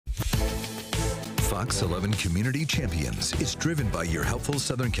Fox 11 Community Champions is driven by your helpful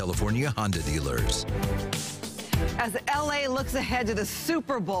Southern California Honda dealers. As LA looks ahead to the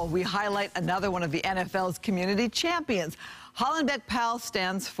Super Bowl, we highlight another one of the NFL's community champions. Hollenbeck PAL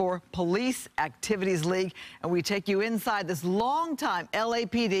stands for Police Activities League, and we take you inside this long-time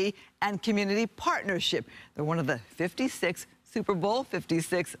LAPD and community partnership. They're one of the 56 Super Bowl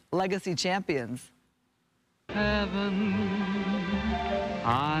 56 legacy champions. Heaven,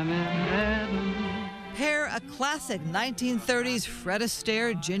 I'm in heaven. Pair a classic 1930s Fred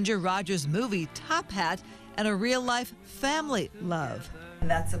Astaire, Ginger Rogers movie Top Hat and a real-life family love. And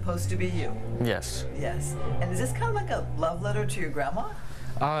that's supposed to be you? Yes. Yes. And is this kind of like a love letter to your grandma?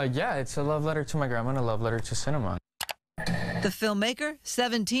 Yeah, it's a love letter to my grandma and a love letter to cinema. The filmmaker,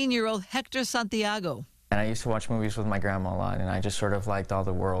 17-year-old Hector Santiago. And I used to watch movies with my grandma a lot, and I just sort of liked all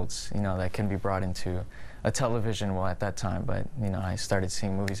the worlds, you know, that can be brought into a television, well, at that time, but, you know, I started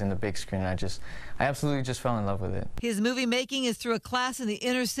seeing movies in the big screen, and I absolutely just fell in love with it. His movie making is through a class in the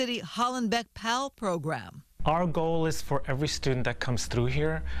inner city Hollenbeck PAL program. Our goal is for every student that comes through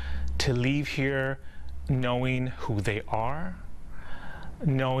here to leave here knowing who they are,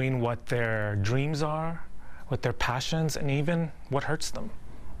 knowing what their dreams are, what their passions, and even what hurts them.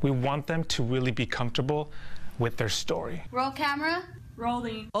 We want them to really be comfortable with their story. Roll camera.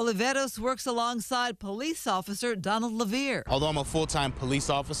 Rolling. Oliveros works alongside police officer Donald Levere. Although I'm a full-time police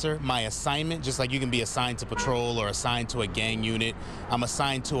officer, my assignment, just like you can be assigned to patrol or assigned to a gang unit, I'm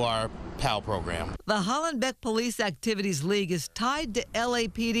assigned to our PAL program. The Hollenbeck Police Activities League is tied to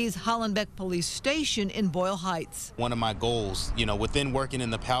LAPD's Hollenbeck Police Station in Boyle Heights. One of my goals, you know, within working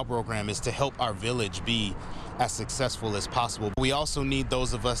in the PAL program is to help our village be as successful as possible. We also need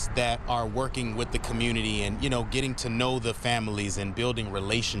those of us that are working with the community and, you know, getting to know the families and building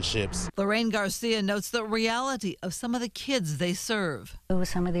relationships. Lorraine Garcia notes the reality of some of the kids they serve.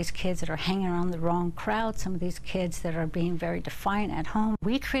 Some of these kids that are hanging around the wrong crowd, some of these kids that are being very defiant at home.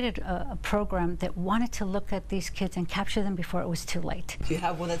 We created a program that wanted to look at these kids and capture them before it was too late. Do you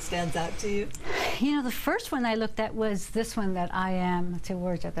have one that stands out to you? You know, the first one I looked at was this one, that I am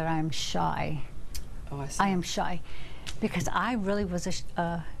shy. Oh, I see. I am shy, because I really was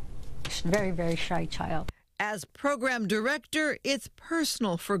a very, very shy child. As program director, it's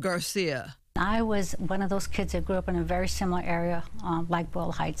personal for Garcia. I was one of those kids that grew up in a very similar area, like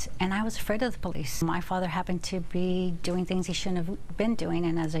Boyle Heights, and I was afraid of the police. My father happened to be doing things he shouldn't have been doing,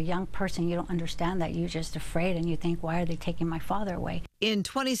 and as a young person, you don't understand that. You're just afraid, and you think, why are they taking my father away? In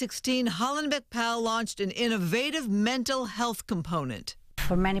 2016, Hollenbeck PAL launched an innovative mental health component.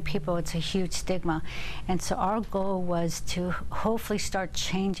 For many people, it's a huge stigma, and so our goal was to hopefully start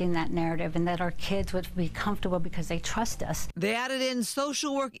changing that narrative and that our kids would be comfortable because they trust us. They added in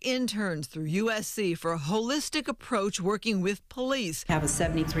social work interns through USC for a holistic approach working with police. We have a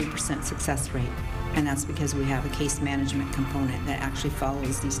 73% success rate, and that's because we have a case management component that actually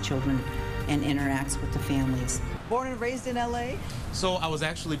follows these children and interacts with the families. Born and raised in LA? So I was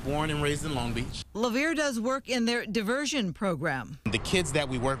actually born and raised in Long Beach. Levere does work in their diversion program. The kids that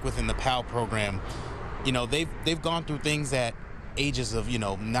we work with in the PAL program, you know, they've gone through things at ages of, you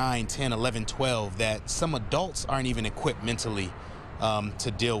know, 9, 10, 11, 12 that some adults aren't even equipped mentally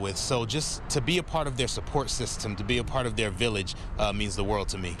to deal with. So just to be a part of their support system, to be a part of their village means the world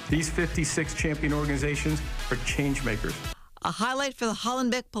to me. These 56 champion organizations are change makers. A highlight for the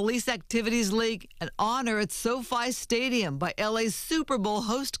Hollenbeck Police Activities League, an honor at SoFi Stadium by LA's Super Bowl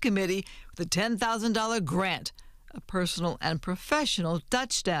host committee with a $10,000 grant, a personal and professional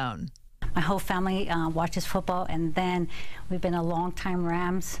touchdown. My whole family watches football, and then we've been a longtime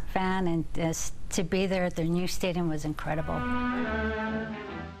Rams fan, and to be there at their new stadium was incredible.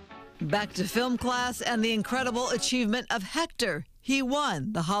 Back to film class and the incredible achievement of Hector. He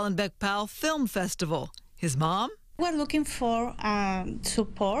won the Hollenbeck PAL Film Festival. His mom? We're looking for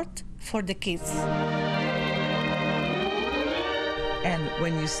support for the kids. And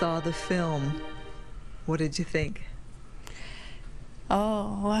when you saw the film, what did you think?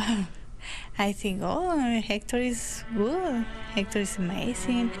 Oh, wow. I think, oh, Hector is good. Hector is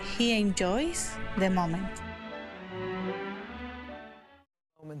amazing. He enjoys the moment.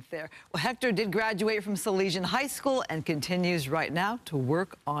 There. Well, Hector did graduate from Salesian High School and continues right now to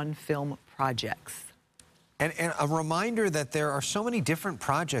work on film projects. And a reminder that there are so many different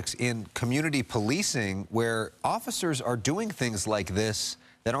projects in community policing where officers are doing things like this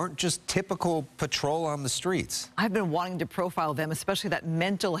that aren't just typical patrol on the streets. I've been wanting to profile them, especially that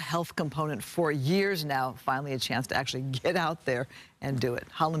mental health component, for years now. Finally a chance to actually get out there and do it.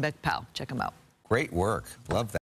 Hollenbeck PAL, check them out. Great work. Love that.